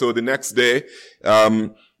So the next day,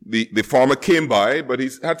 the farmer came by, but he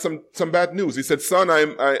had some bad news. He said, son,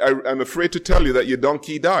 I'm afraid to tell you that your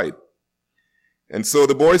donkey died. And so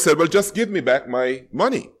the boy said, well, just give me back my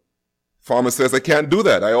money. Farmer says, I can't do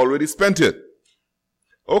that. I already spent it.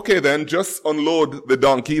 Okay, then just unload the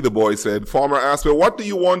donkey, the boy said. Farmer asked, well, what do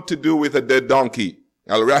you want to do with a dead donkey?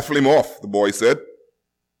 I'll raffle him off, the boy said.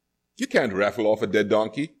 You can't raffle off a dead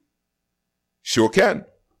donkey. Sure can.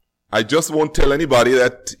 I just won't tell anybody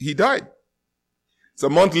that he died. So a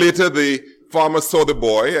month later, the farmer saw the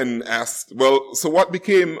boy and asked, well, so what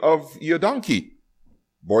became of your donkey?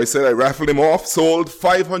 Boy said, I raffled him off, sold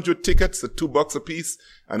 500 tickets at $2 a piece,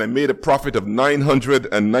 and I made a profit of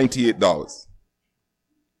 $998.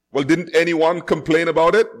 Well, didn't anyone complain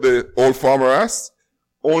about it? The old farmer asked.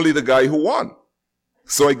 Only the guy who won.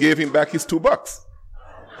 So I gave him back his $2.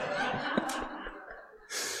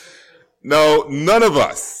 Now, none of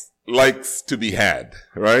us likes to be had,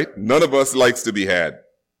 right? None of us likes to be had.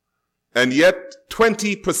 And yet,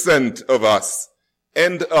 20% of us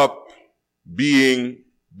end up being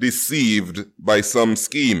deceived by some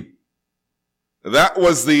scheme. That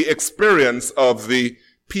was the experience of the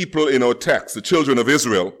people in our text, the children of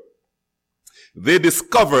Israel. They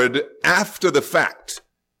discovered after the fact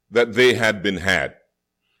that they had been had.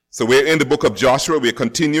 So we're in the book of Joshua. We're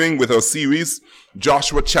continuing with our series,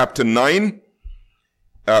 Joshua chapter 9.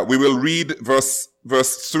 We will read verse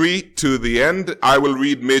 3 to the end. I will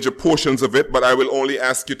read major portions of it, but I will only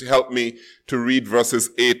ask you to help me to read verses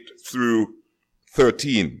 8 through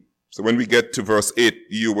 13. So when we get to verse 8,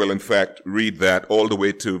 you will in fact read that all the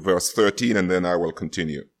way to verse 13, and then I will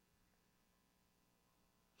continue.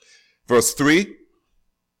 Verse 3.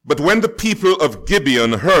 But when the people of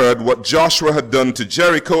Gibeon heard what Joshua had done to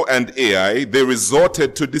Jericho and Ai, they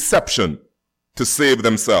resorted to deception to save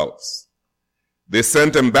themselves. They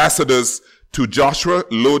sent ambassadors to Joshua,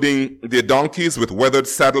 loading their donkeys with weathered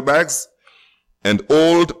saddlebags and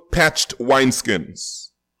old patched wineskins.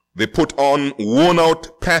 They put on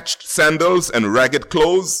worn-out patched sandals and ragged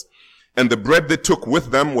clothes, and the bread they took with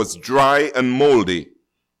them was dry and moldy.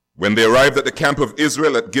 When they arrived at the camp of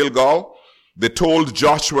Israel at Gilgal, they told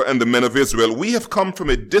Joshua and the men of Israel, we have come from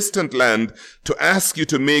a distant land to ask you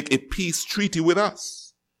to make a peace treaty with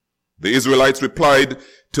us. The Israelites replied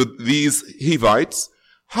to these Hivites,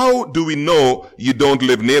 how do we know you don't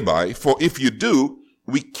live nearby? For if you do,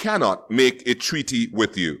 we cannot make a treaty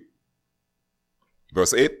with you.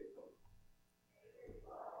 Verse 8.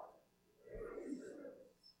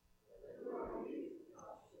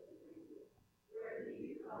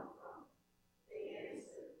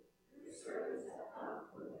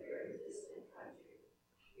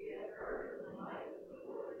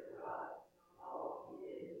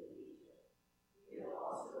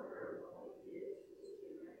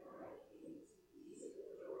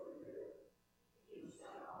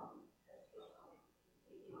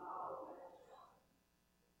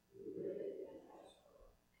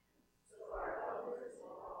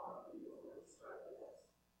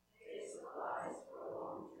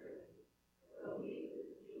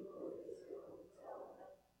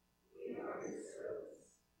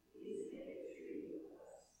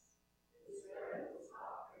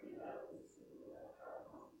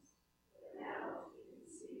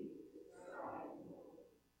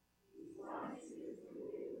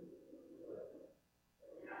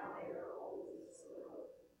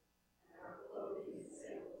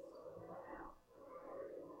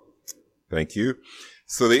 Thank you.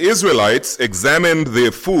 So the Israelites examined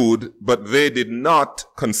their food, but they did not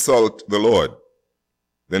consult the Lord.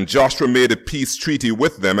 Then Joshua made a peace treaty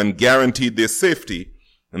with them and guaranteed their safety,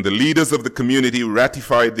 and the leaders of the community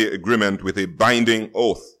ratified their agreement with a binding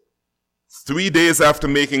oath. 3 days after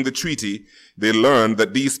making the treaty, they learned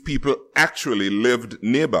that these people actually lived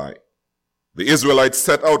nearby. The Israelites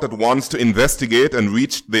set out at once to investigate and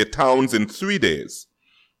reached their towns in 3 days.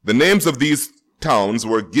 The names of these towns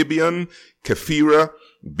were Gibeon, Kephirah,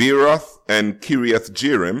 Beeroth, and Kiriath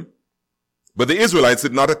Jearim. But the Israelites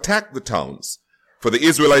did not attack the towns, for the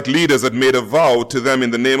Israelite leaders had made a vow to them in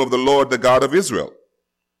the name of the Lord, the God of Israel.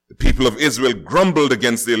 The people of Israel grumbled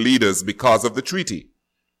against their leaders because of the treaty.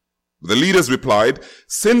 The leaders replied,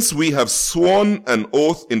 since we have sworn an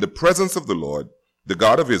oath in the presence of the Lord, the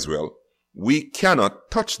God of Israel, we cannot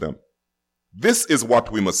touch them. This is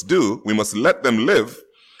what we must do. We must let them live,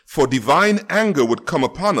 for divine anger would come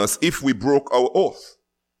upon us if we broke our oath.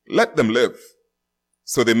 Let them live.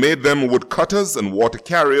 So they made them woodcutters and water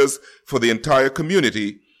carriers for the entire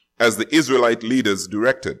community, as the Israelite leaders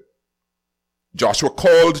directed. Joshua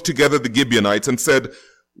called together the Gibeonites and said,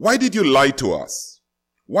 why did you lie to us?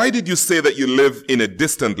 Why did you say that you live in a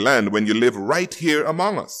distant land when you live right here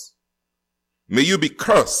among us? May you be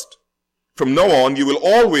cursed. From now on, you will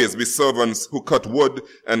always be servants who cut wood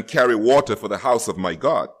and carry water for the house of my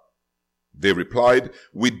God. They replied,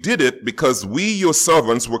 we did it because we, your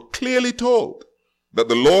servants, were clearly told that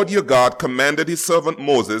the Lord your God commanded his servant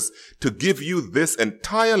Moses to give you this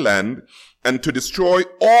entire land and to destroy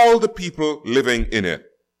all the people living in it.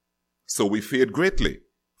 So we feared greatly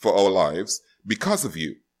for our lives because of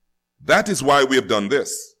you. That is why we have done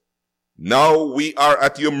this. Now we are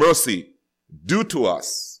at your mercy. Do to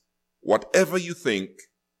us whatever you think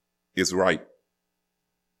is right.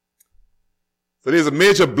 So there's a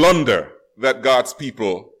major blunder that God's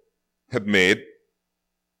people have made.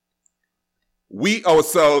 We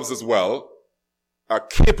ourselves as well are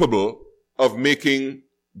capable of making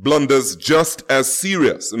blunders just as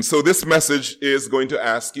serious. And so this message is going to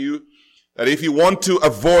ask you that if you want to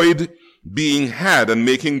avoid being had and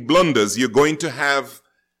making blunders, you're going to have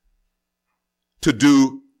to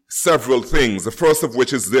do several things. The first of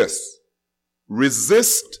which is this: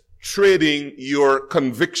 resist trading your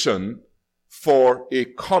conviction for a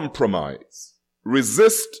compromise.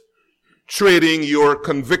 Resist trading your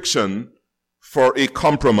conviction for a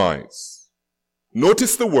compromise.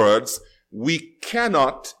 Notice the words, we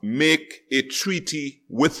cannot make a treaty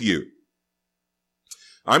with you.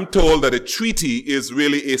 I'm told that a treaty is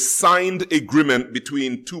really a signed agreement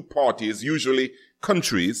between two parties, usually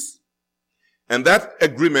countries, and that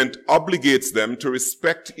agreement obligates them to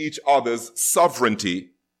respect each other's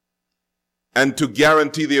sovereignty and to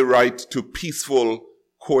guarantee their right to peaceful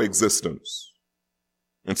coexistence.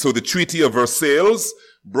 And so the Treaty of Versailles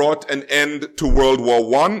brought an end to World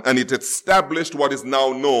War I, and it established what is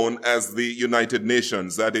now known as the United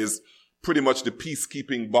Nations. That is pretty much the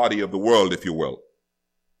peacekeeping body of the world, if you will.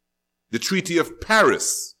 The Treaty of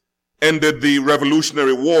Paris ended the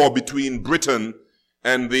Revolutionary War between Britain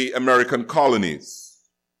and the American colonies.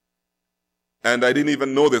 And I didn't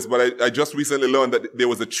even know this, but I just recently learned that there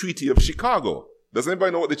was a Treaty of Chicago. Does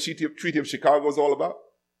anybody know what the Treaty of Chicago is all about?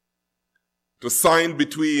 It was signed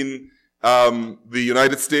between the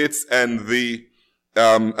United States and the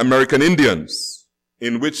American Indians,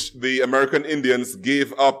 in which the American Indians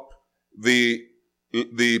gave up the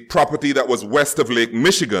property that was west of Lake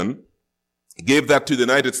Michigan, gave that to the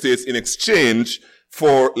United States in exchange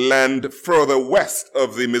for land further west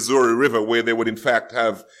of the Missouri River, where they would in fact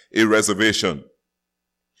have a reservation.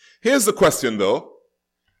 Here's the question though.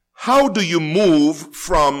 How do you move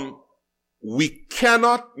from we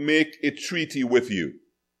cannot make a treaty with you,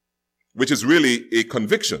 which is really a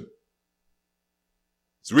conviction?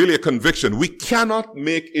 It's really a conviction. We cannot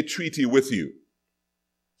make a treaty with you.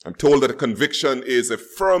 I'm told that a conviction is a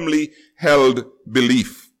firmly held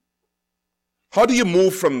belief. How do you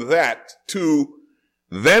move from that to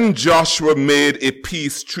then Joshua made a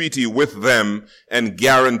peace treaty with them and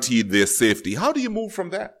guaranteed their safety? How do you move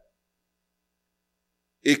from that?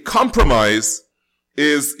 A compromise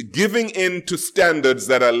is giving in to standards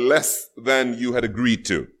that are less than you had agreed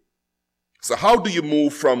to. So how do you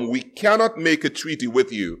move from we cannot make a treaty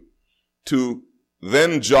with you to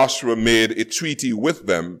then Joshua made a treaty with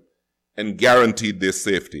them and guaranteed their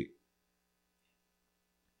safety?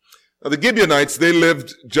 Now, the Gibeonites, they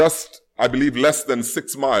lived just, I believe, less than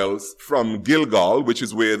 6 miles from Gilgal, which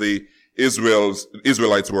is where the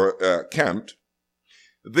Israelites were camped.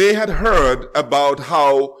 They had heard about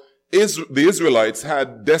how the Israelites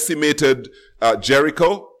had decimated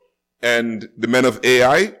Jericho and the men of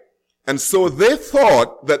Ai. And so they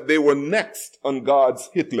thought that they were next on God's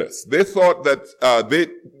hit list. They thought that they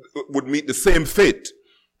would meet the same fate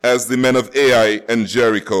as the men of Ai and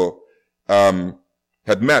Jericho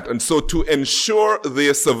had met. And so to ensure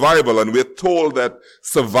their survival, and we're told that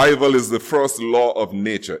survival is the first law of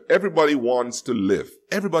nature. Everybody wants to live.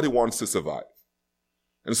 Everybody wants to survive.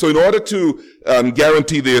 And so in order to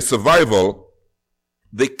guarantee their survival,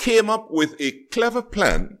 they came up with a clever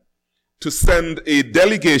plan to send a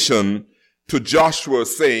delegation to Joshua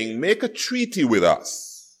saying, make a treaty with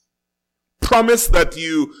us. Promise that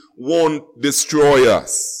you won't destroy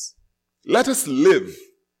us. Let us live,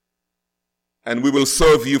 and we will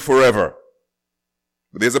serve you forever.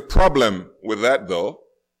 But there's a problem with that, though.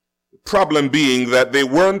 The problem being that they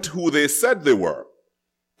weren't who they said they were,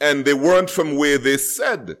 and they weren't from where they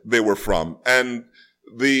said they were from. And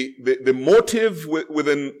the motive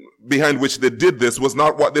behind which they did this was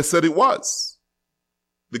not what they said it was.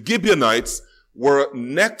 The Gibeonites were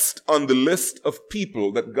next on the list of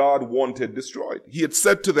people that God wanted destroyed. He had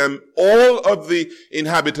said to them, all of the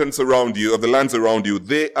inhabitants around you, of the lands around you,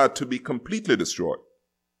 they are to be completely destroyed.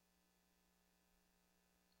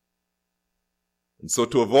 And so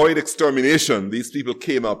to avoid extermination, these people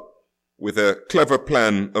came up with a clever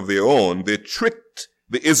plan of their own. They tricked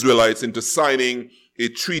the Israelites into signing a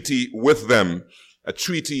treaty with them, a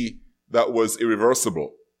treaty that was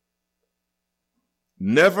irreversible.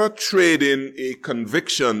 Never trade in a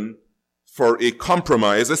conviction for a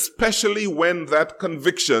compromise, especially when that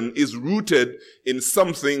conviction is rooted in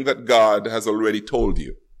something that God has already told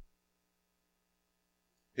you.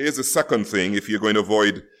 Here's the second thing if you're going to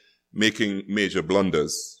avoid making major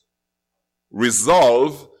blunders.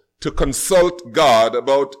 Resolve to consult God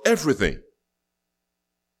about everything.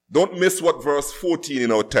 Don't miss what verse 14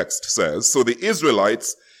 in our text says. So the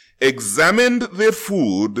Israelites examined their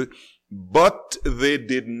food, but they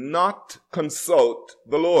did not consult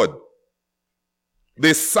the Lord.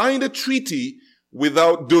 They signed a treaty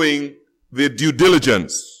without doing their due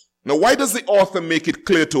diligence. Now, why does the author make it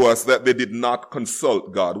clear to us that they did not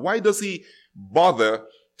consult God? Why does he bother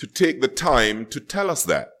to take the time to tell us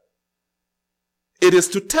that? It is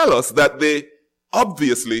to tell us that they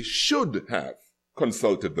obviously should have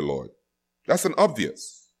consulted the Lord. That's an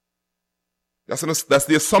obvious. That's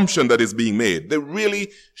the assumption that is being made. They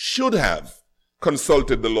really should have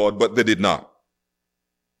consulted the Lord, but they did not.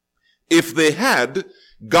 If they had,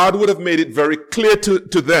 God would have made it very clear to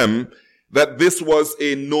them that this was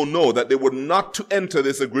a no-no, that they were not to enter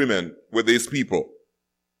this agreement with these people.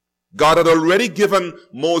 God had already given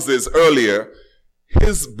Moses earlier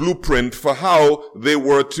his blueprint for how they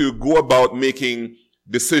were to go about making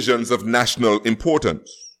decisions of national importance.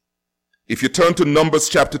 If you turn to Numbers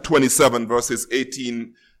chapter 27, verses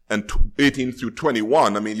 18 through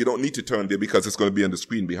 21, I mean, you don't need to turn there because it's going to be on the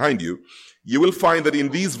screen behind you. You will find that in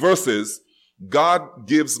these verses, God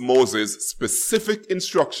gives Moses specific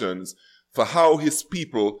instructions for how his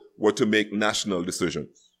people were to make national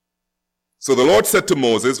decisions. So the Lord said to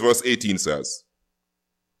Moses, verse 18 says,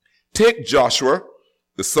 "Take Joshua,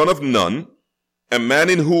 the son of Nun, a man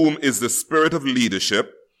in whom is the spirit of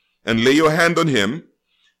leadership, and lay your hand on him.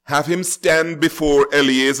 Have him stand before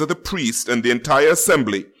Eleazar the priest and the entire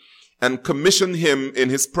assembly, and commission him in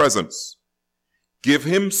his presence. Give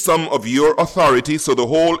him some of your authority so the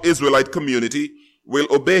whole Israelite community will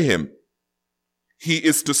obey him. He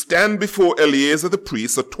is to stand before Eleazar the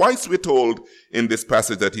priest," so twice we're told in this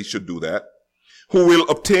passage that he should do that, "who will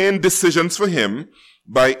obtain decisions for him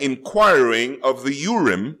by inquiring of the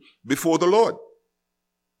Urim before the Lord.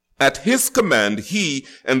 At his command, he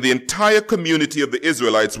and the entire community of the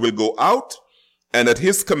Israelites will go out, and at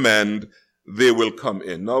his command, they will come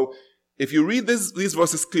in." Now, if you read these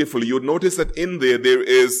verses carefully, you'll notice that in there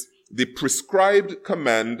is the prescribed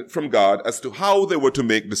command from God as to how they were to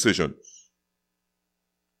make decisions.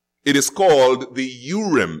 It is called the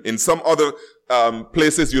Urim. In some other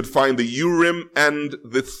places, you'd find the Urim and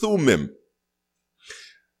the Thummim,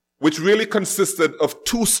 which really consisted of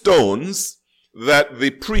two stones that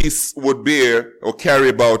the priests would bear or carry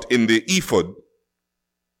about in the ephod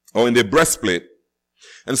or in their breastplate.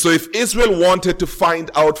 And so if Israel wanted to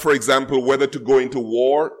find out, for example, whether to go into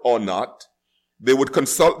war or not, they would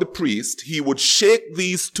consult the priest. He would shake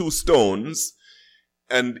these two stones,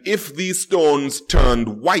 and if these stones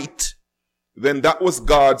turned white, then that was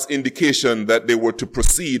God's indication that they were to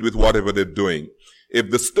proceed with whatever they're doing.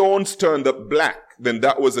 If the stones turned up black, then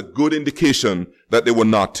that was a good indication that they were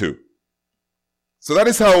not to. So that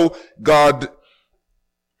is how God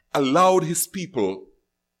allowed his people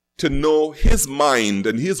to know his mind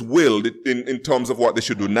and his will in terms of what they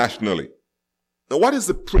should do nationally. Now, what is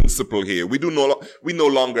the principle here? We no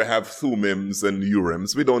longer have Thummims and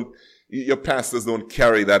Urims. Your pastors don't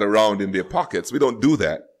carry that around in their pockets. We don't do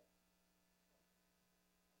that.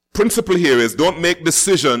 Principle here is don't make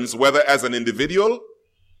decisions, whether as an individual,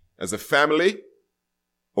 as a family,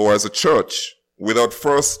 or as a church, without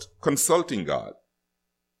first consulting God.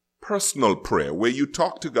 Personal prayer, where you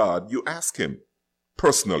talk to God, you ask him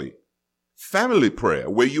personally. Family prayer,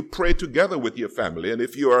 where you pray together with your family. And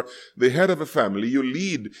if you are the head of a family, you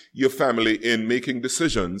lead your family in making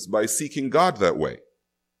decisions by seeking God that way.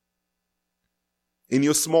 In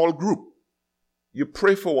your small group, you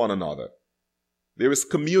pray for one another. There is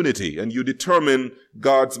community, and you determine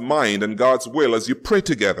God's mind and God's will as you pray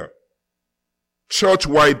together.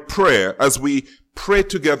 Church-wide prayer as we pray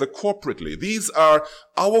together corporately. These are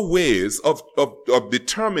our ways of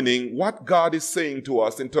determining what God is saying to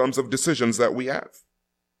us in terms of decisions that we have.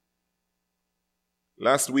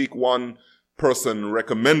 Last week, one person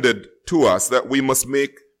recommended to us that we must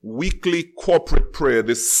make weekly corporate prayer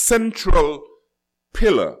the central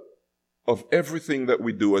pillar of everything that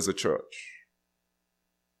we do as a church.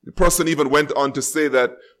 The person even went on to say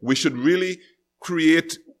that we should really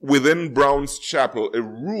create within Brown's Chapel a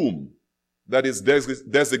room that is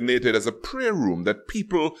designated as a prayer room that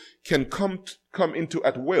people can come into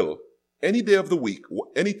at will any day of the week,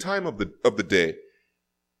 any time of the day,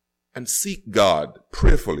 and seek God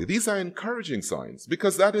prayerfully. These are encouraging signs,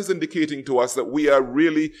 because that is indicating to us that we are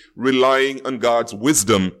really relying on God's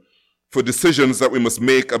wisdom for decisions that we must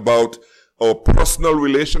make about our personal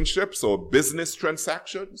relationships, our business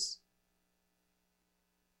transactions,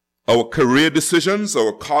 our career decisions,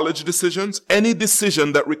 our college decisions, any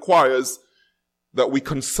decision that requires that we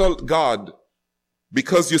consult God.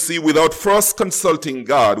 Because you see, without first consulting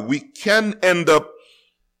God, we can end up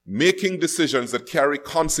making decisions that carry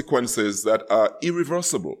consequences that are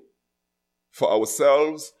irreversible for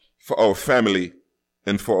ourselves, for our family,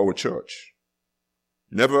 and for our church.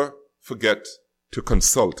 Never forget to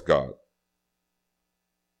consult God.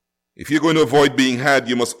 If you're going to avoid being had,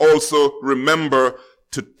 you must also remember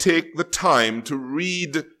to take the time to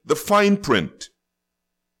read the fine print.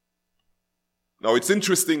 Now, it's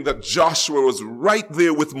interesting that Joshua was right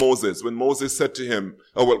there with Moses when Moses said to him,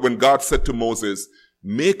 when God said to Moses,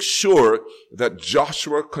 make sure that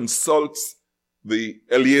Joshua consults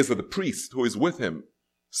Eleazar the priest who is with him,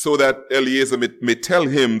 so that Eleazar may tell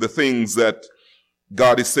him the things that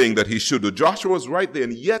God is saying that he should do. Joshua was right there,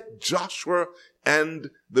 and yet Joshua and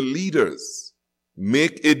the leaders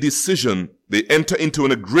make a decision. They enter into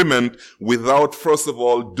an agreement without, first of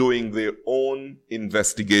all, doing their own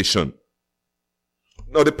investigation.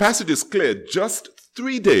 Now, the passage is clear. Just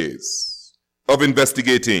 3 days of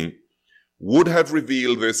investigating would have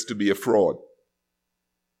revealed this to be a fraud.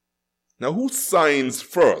 Now, who signs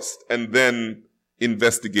first and then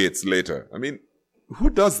investigates later? I mean, who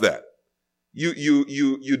does that? You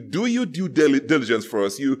do your due diligence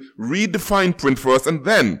first, you read the fine print first, and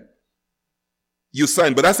then you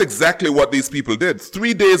sign. But that's exactly what these people did.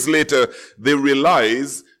 3 days later, they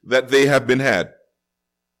realize that they have been had.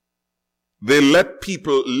 They let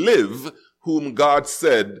people live whom God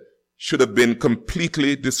said should have been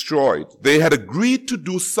completely destroyed. They had agreed to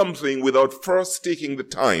do something without first taking the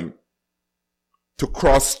time to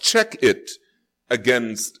cross-check it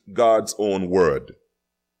against God's own word.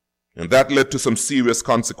 And that led to some serious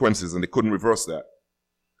consequences, and they couldn't reverse that.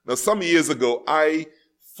 Now, some years ago, I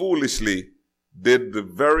foolishly did the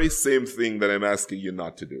very same thing that I'm asking you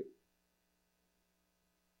not to do.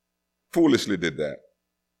 Foolishly did that.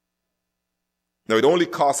 Now, it only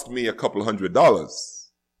cost me a couple $100.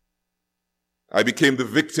 I became the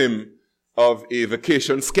victim of a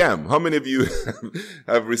vacation scam. How many of you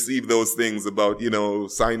have received those things about,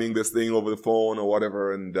 signing this thing over the phone or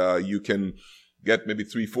whatever, and you can get maybe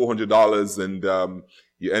 $300-400 and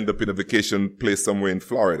you end up in a vacation place somewhere in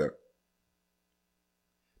Florida.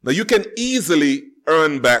 Now, you can easily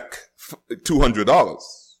earn back $200.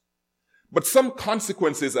 But some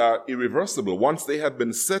consequences are irreversible. Once they have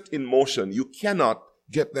been set in motion, you cannot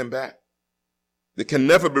get them back. They can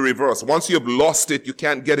never be reversed. Once you have lost it, you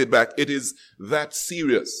can't get it back. It is that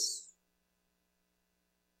serious.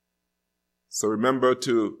 So remember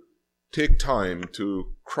to take time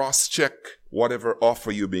to cross-check whatever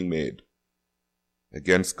offer you're being made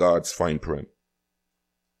against God's fine print.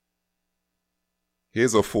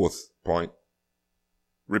 Here's our fourth point.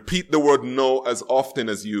 Repeat the word no as often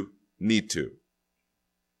as you need to.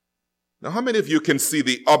 Now, how many of you can see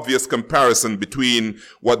the obvious comparison between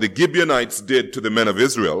what the Gibeonites did to the men of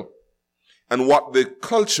Israel and what the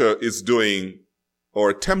culture is doing or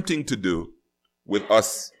attempting to do with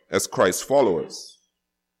us as Christ followers?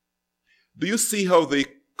 Do you see how the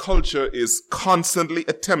culture is constantly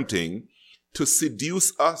attempting to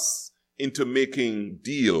seduce us into making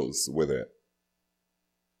deals with it?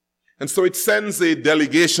 And so it sends a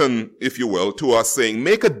delegation, if you will, to us saying,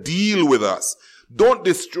 make a deal with us. Don't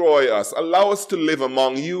destroy us. Allow us to live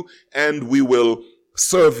among you, and we will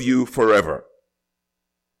serve you forever.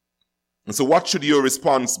 And so what should your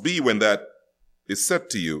response be when that is said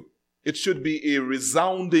to you? It should be a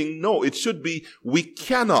resounding no. It should be, we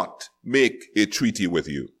cannot make a treaty with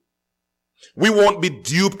you. We won't be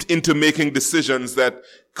duped into making decisions that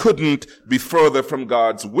couldn't be further from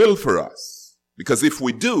God's will for us. Because if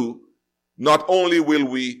we do, not only will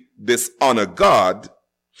we dishonor God,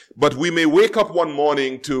 but we may wake up one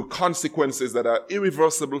morning to consequences that are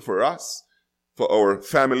irreversible for us, for our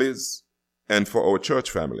families, and for our church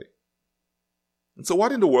family. And so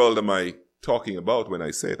what in the world am I talking about when I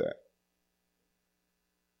say that?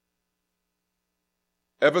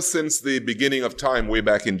 Ever since the beginning of time, way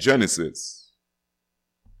back in Genesis,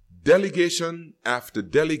 delegation after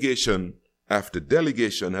delegation after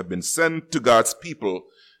delegation have been sent to God's people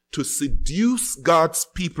to seduce God's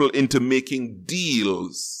people into making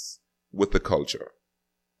deals with the culture.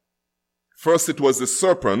 First, it was the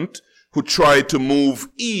serpent who tried to move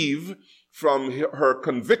Eve from her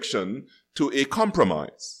conviction to a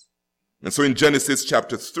compromise. And so in Genesis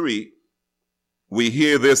chapter 3, we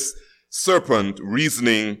hear this serpent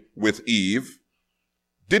reasoning with Eve.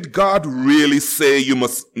 Did God really say you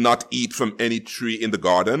must not eat from any tree in the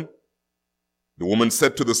garden? The woman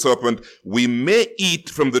said to the serpent, we may eat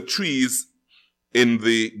from the trees in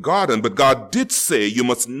the garden, but God did say you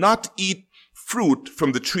must not eat fruit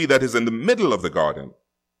from the tree that is in the middle of the garden.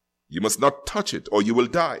 You must not touch it or you will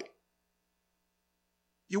die.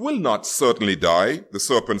 You will not certainly die, the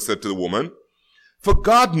serpent said to the woman, for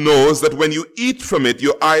God knows that when you eat from it,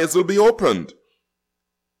 your eyes will be opened,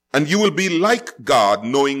 and you will be like God,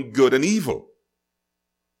 knowing good and evil.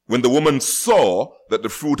 When the woman saw that the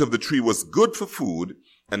fruit of the tree was good for food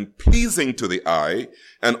and pleasing to the eye,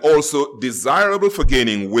 and also desirable for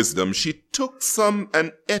gaining wisdom, she took some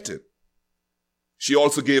and ate it. She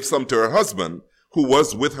also gave some to her husband, who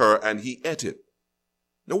was with her, and he ate it.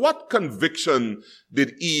 Now, what conviction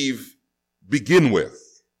did Eve begin with?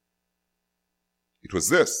 It was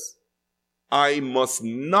this: I must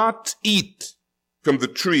not eat from the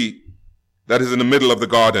tree that is in the middle of the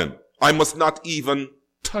garden. I must not even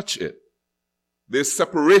touch it. There's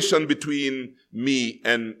separation between me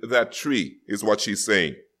and that tree, is what she's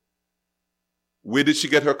saying. Where did she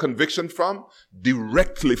get her conviction from?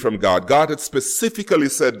 Directly from God. God had specifically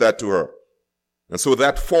said that to her. And so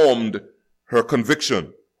that formed her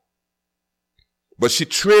conviction. But she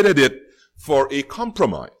traded it for a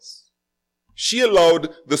compromise. She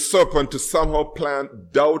allowed the serpent to somehow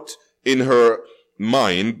plant doubt in her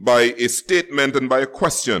mind by a statement and by a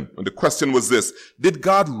question. And the question was this: did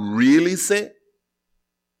God really say?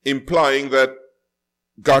 Implying that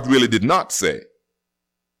God really did not say.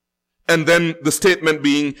 And then the statement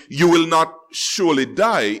being, you will not surely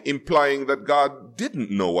die, implying that God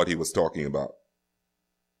didn't know what he was talking about.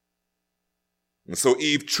 And so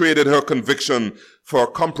Eve traded her conviction for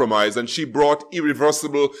a compromise, and she brought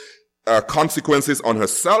irreversible consequences on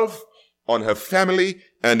herself, on her family,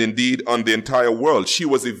 and indeed on the entire world. She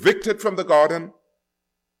was evicted from the garden.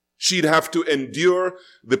 She'd have to endure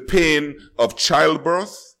the pain of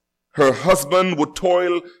childbirth. Her husband would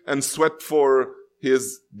toil and sweat for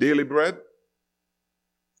his daily bread.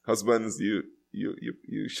 Husbands, you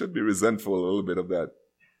should be resentful a little bit of that,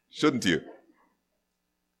 shouldn't you?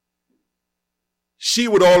 She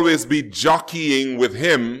would always be jockeying with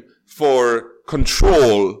him for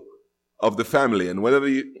control of the family. And whenever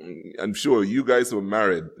I'm sure you guys were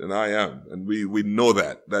married, and I am, and we know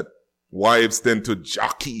that wives tend to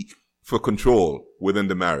jockey for control within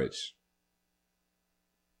the marriage.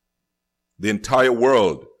 The entire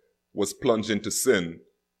world was plunged into sin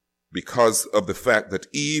because of the fact that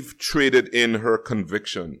Eve traded in her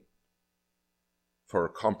conviction for a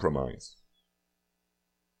compromise.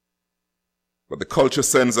 But the culture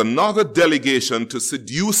sends another delegation to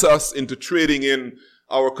seduce us into trading in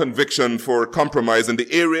our conviction for compromise in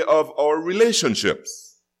the area of our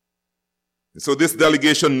relationships. So this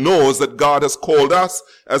delegation knows that God has called us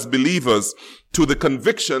as believers to the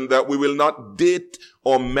conviction that we will not date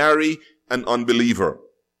or marry an unbeliever.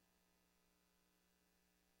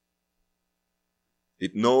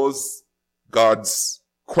 It knows God's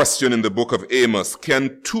question in the book of Amos: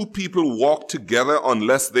 can two people walk together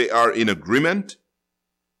unless they are in agreement?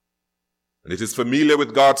 And it is familiar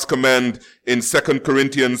with God's command in 2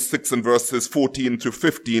 Corinthians 6 and verses 14 through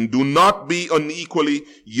 15. Do not be unequally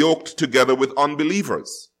yoked together with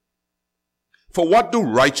unbelievers. For what do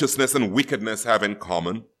righteousness and wickedness have in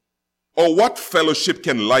common? Or what fellowship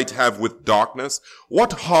can light have with darkness?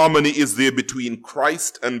 What harmony is there between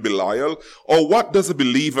Christ and Belial? Or what does a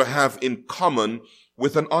believer have in common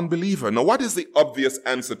with an unbeliever? Now, what is the obvious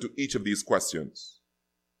answer to each of these questions?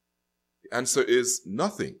 The answer is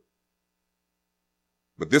nothing.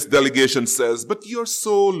 But this delegation says, but you're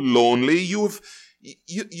so lonely.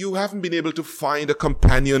 You haven't been able to find a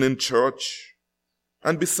companion in church.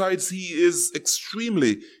 And besides, he is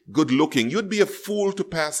extremely good looking. You'd be a fool to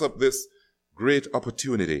pass up this great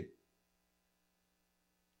opportunity.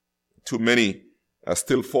 Too many are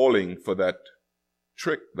still falling for that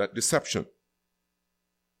trick, that deception.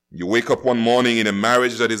 You wake up one morning in a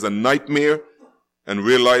marriage that is a nightmare and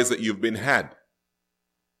realize that you've been had.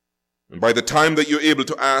 And by the time that you're able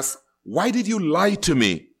to ask, why did you lie to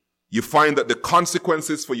me? You find that the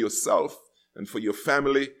consequences for yourself and for your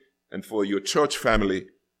family and for your church family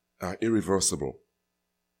are irreversible.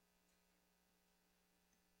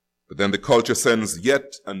 But then the culture sends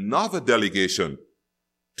yet another delegation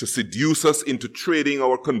to seduce us into trading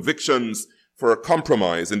our convictions for a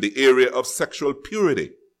compromise in the area of sexual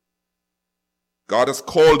purity. God has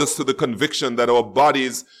called us to the conviction that our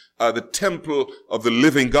bodies are the temple of the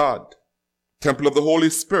living God, temple of the Holy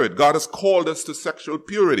Spirit. God has called us to sexual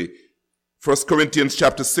purity. 1 Corinthians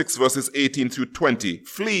chapter 6, verses 18 through 20.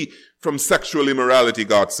 Flee from sexual immorality,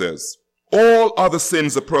 God says. All other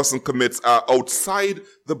sins a person commits are outside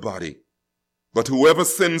the body. But whoever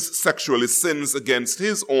sins sexually sins against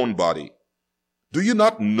his own body. Do you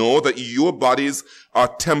not know that your bodies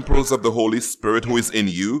are temples of the Holy Spirit who is in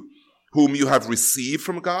you, whom you have received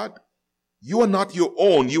from God? You are not your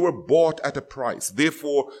own. You were bought at a price.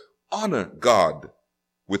 Therefore, honor God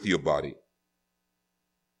with your body.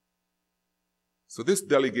 So this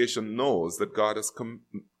delegation knows that God has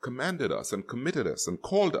commanded us and committed us and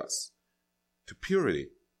called us to purity.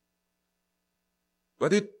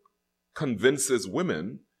 But it convinces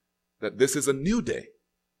women that this is a new day.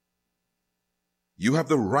 You have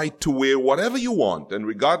the right to wear whatever you want, and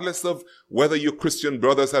regardless of whether your Christian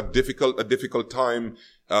brothers have a difficult time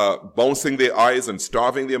bouncing their eyes and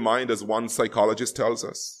starving their mind, as one psychologist tells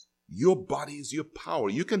us, your body is your power.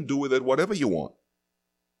 You can do with it whatever you want.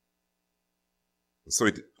 So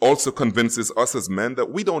it also convinces us as men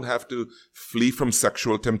that we don't have to flee from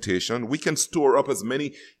sexual temptation. We can store up as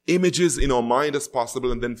many images in our mind as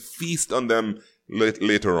possible and then feast on them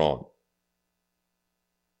later on.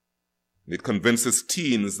 It convinces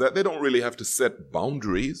teens that they don't really have to set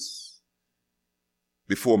boundaries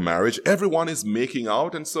before marriage. Everyone is making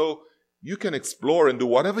out, and so you can explore and do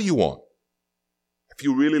whatever you want. If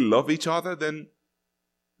you really love each other, then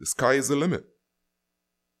the sky is the limit.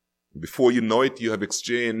 Before you know it, you have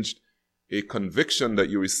exchanged a conviction that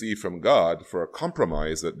you receive from God for a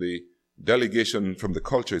compromise that the delegation from the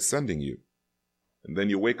culture is sending you. And then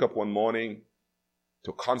you wake up one morning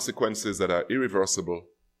to consequences that are irreversible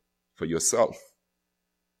for yourself,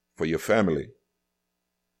 for your family,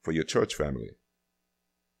 for your church family.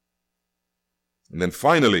 And then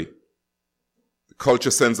finally, the culture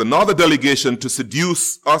sends another delegation to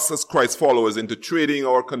seduce us as Christ followers into trading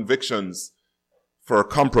our convictions for a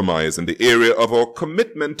compromise in the area of our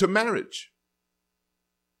commitment to marriage.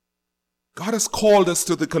 God has called us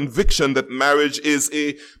to the conviction that marriage is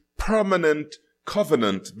a permanent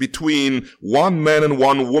covenant between one man and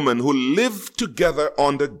one woman who live together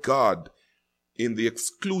under God in the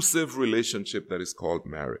exclusive relationship that is called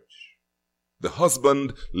marriage. The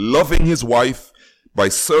husband loving his wife by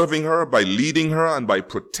serving her, by leading her, and by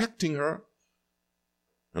protecting her.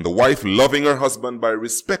 And the wife loving her husband by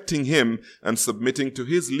respecting him and submitting to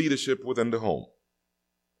his leadership within the home.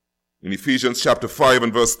 In Ephesians chapter 5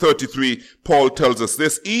 and verse 33, Paul tells us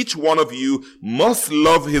this: each one of you must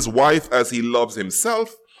love his wife as he loves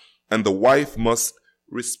himself, and the wife must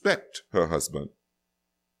respect her husband.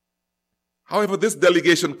 However, this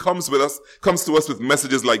delegation comes to us with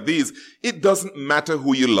messages like these. It doesn't matter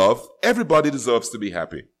who you love. Everybody deserves to be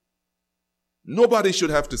happy. Nobody should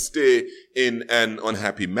have to stay in an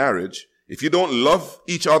unhappy marriage. If you don't love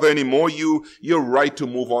each other anymore, you're right to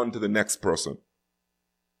move on to the next person.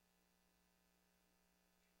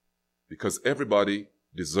 Because everybody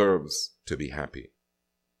deserves to be happy.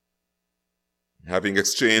 Having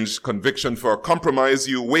exchanged conviction for a compromise,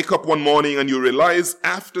 you wake up one morning and you realize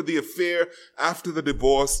after the affair, after the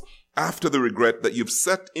divorce, after the regret, that you've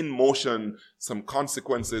set in motion some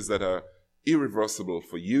consequences that are irreversible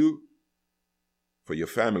for you, for your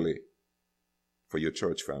family, for your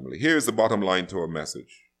church family. Here's the bottom line to our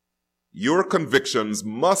message. Your convictions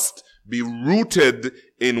must be rooted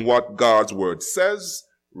in what God's word says,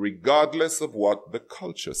 regardless of what the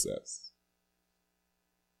culture says.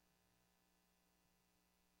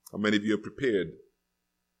 How many of you are prepared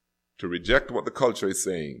to reject what the culture is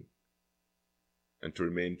saying and to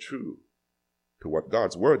remain true to what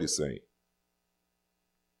God's word is saying?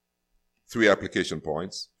 3 application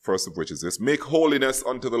points. First of which is this: make holiness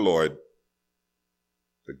unto the Lord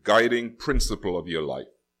the guiding principle of your life.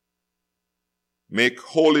 Make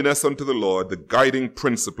holiness unto the Lord the guiding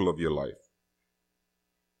principle of your life.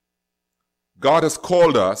 God has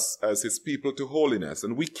called us as his people to holiness,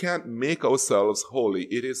 and we can't make ourselves holy.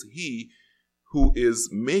 It is he who is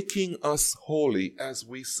making us holy as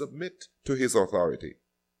we submit to his authority.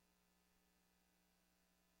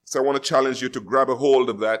 So I want to challenge you to grab a hold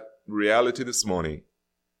of that reality this morning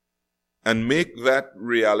and make that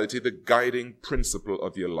reality the guiding principle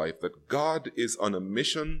of your life, that God is on a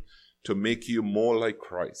mission to make you more like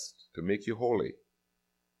Christ, to make you holy.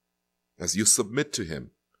 As you submit to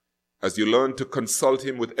him, as you learn to consult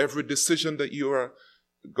him with every decision that you are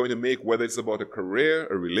going to make, whether it's about a career,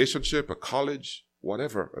 a relationship, a college,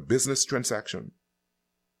 whatever, a business transaction.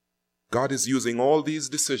 God is using all these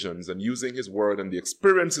decisions and using his word and the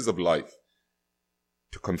experiences of life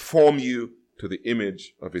to conform you to the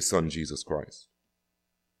image of his Son, Jesus Christ.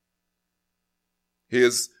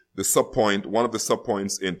 Here's the subpoint, one of the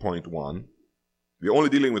subpoints in point 1. We're only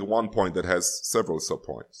dealing with one point that has several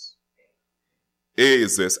subpoints. A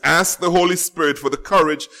is this: ask the Holy Spirit for the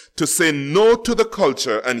courage to say no to the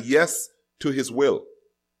culture and yes to his will.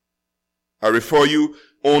 I refer you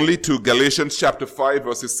only to Galatians chapter 5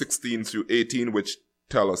 verses 16 through 18, which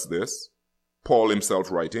tell us this. Paul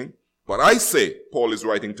himself writing. But I say, Paul is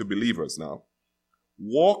writing to believers now,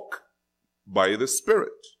 walk by the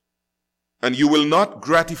Spirit, and you will not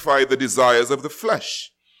gratify the desires of the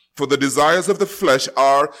flesh. For the desires of the flesh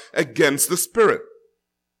are against the Spirit,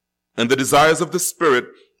 and the desires of the Spirit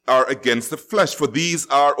are against the flesh, for these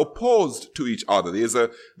are opposed to each other.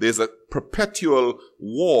 There's a perpetual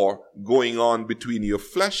war going on between your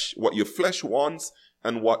flesh, what your flesh wants,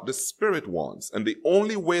 and what the Spirit wants. And the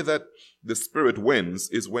only way that the Spirit wins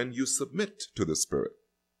is when you submit to the Spirit.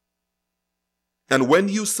 And when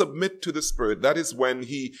you submit to the Spirit, that is when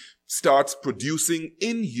he starts producing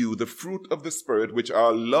in you the fruit of the Spirit, which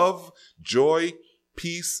are love, joy,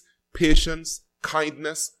 peace, patience,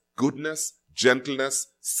 kindness, goodness, gentleness,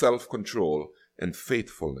 self-control, and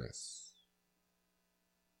faithfulness.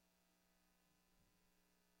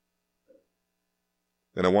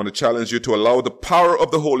 Then I want to challenge you to allow the power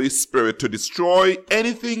of the Holy Spirit to destroy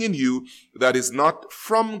anything in you that is not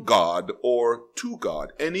from God or to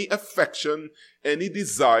God. Any affection, any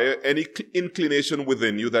desire, any inclination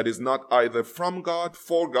within you that is not either from God,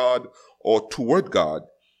 for God, or toward God,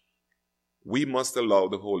 we must allow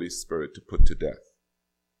the Holy Spirit to put to death.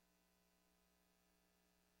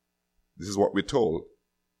 This is what we're told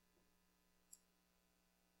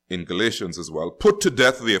in Galatians as well. Put to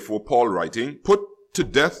death, therefore, Paul writing, put to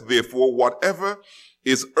death, therefore, whatever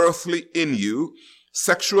is earthly in you: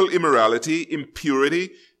 sexual immorality,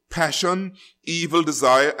 impurity, passion, evil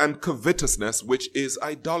desire, and covetousness, which is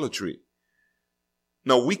idolatry.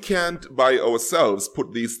 Now, we can't by ourselves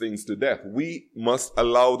put these things to death. We must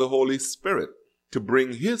allow the Holy Spirit to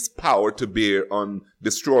bring his power to bear on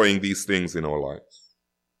destroying these things in our lives.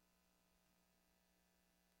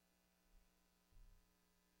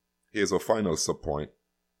 Here's our final subpoint.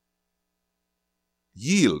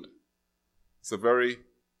 Yield. It's a very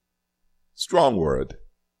strong word.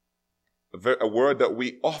 A word that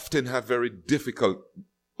we often have a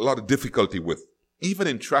lot of difficulty with. Even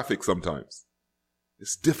in traffic sometimes.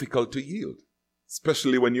 It's difficult to yield,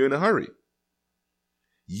 especially when you're in a hurry.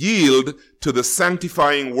 Yield to the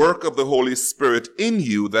sanctifying work of the Holy Spirit in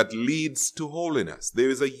you that leads to holiness. There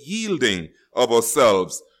is a yielding of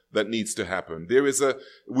ourselves that needs to happen.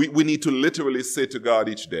 We need to literally say to God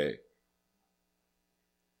each day,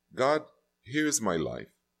 God, here's my life.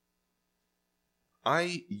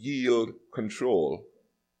 I yield control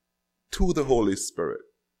to the Holy Spirit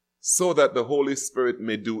so that the Holy Spirit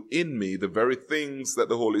may do in me the very things that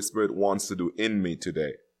the Holy Spirit wants to do in me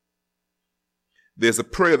today. There's a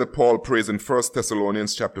prayer that Paul prays in 1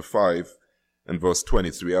 Thessalonians chapter 5 and verse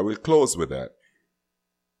 23. I will close with that.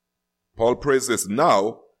 Paul prays this: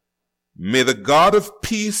 now, may the God of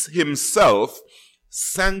peace himself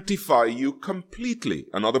sanctify you completely.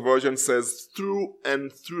 Another version says through and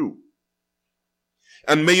through.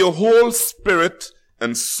 And may your whole spirit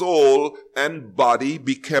and soul and body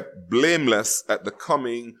be kept blameless at the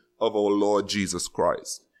coming of our Lord Jesus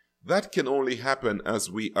Christ. That can only happen as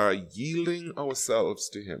we are yielding ourselves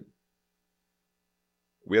to him.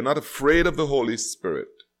 We are not afraid of the Holy Spirit,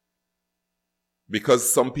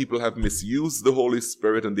 because some people have misused the Holy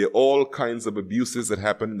Spirit, and there are all kinds of abuses that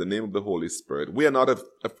happen in the name of the Holy Spirit. We are not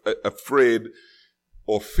afraid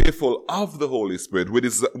or fearful of the Holy Spirit.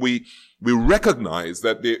 We recognize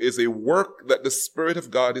that there is a work that the Spirit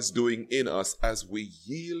of God is doing in us as we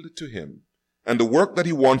yield to him. And the work that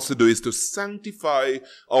he wants to do is to sanctify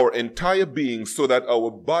our entire being so that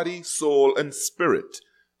our body, soul, and spirit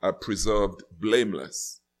are preserved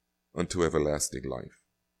blameless unto everlasting life.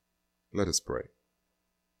 Let us pray.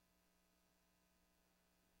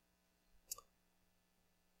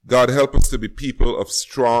 God, help us to be people of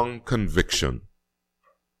strong conviction.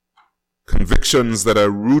 Convictions that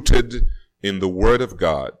are rooted in the Word of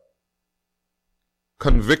God.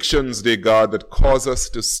 Convictions, dear God, that cause us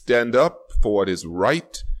to stand up for what is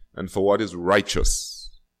right and for what is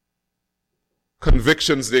righteous.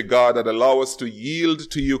 Convictions, dear God, that allow us to yield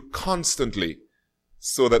to you constantly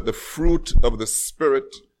so that the fruit of the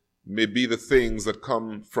Spirit may be the things that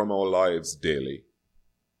come from our lives daily.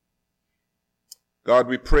 God,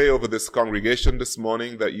 we pray over this congregation this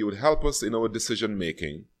morning that you would help us in our decision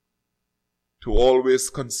making to always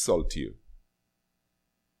consult you.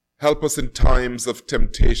 Help us in times of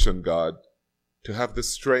temptation, God, to have the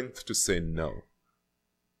strength to say no.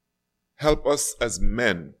 Help us as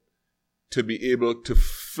men to be able to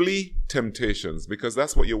flee temptations, because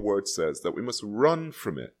that's what your word says, that we must run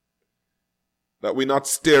from it. That we not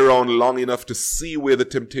stay around long enough to see where the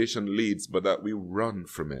temptation leads, but that we run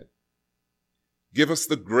from it. Give us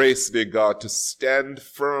the grace, dear God, to stand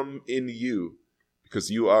firm in you, because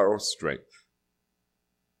you are our strength.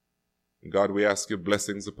 And God, we ask your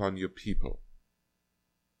blessings upon your people.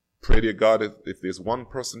 Pray, dear God, if there's one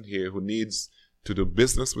person here who needs to do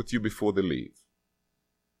business with you before they leave,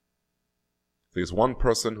 if there's one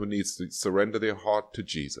person who needs to surrender their heart to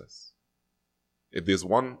Jesus, if there's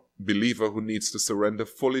one believer who needs to surrender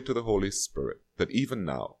fully to the Holy Spirit, that even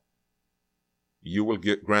now you will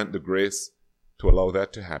grant the grace to allow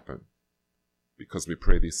that to happen, because we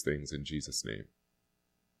pray these things in Jesus' name.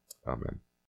 Amen.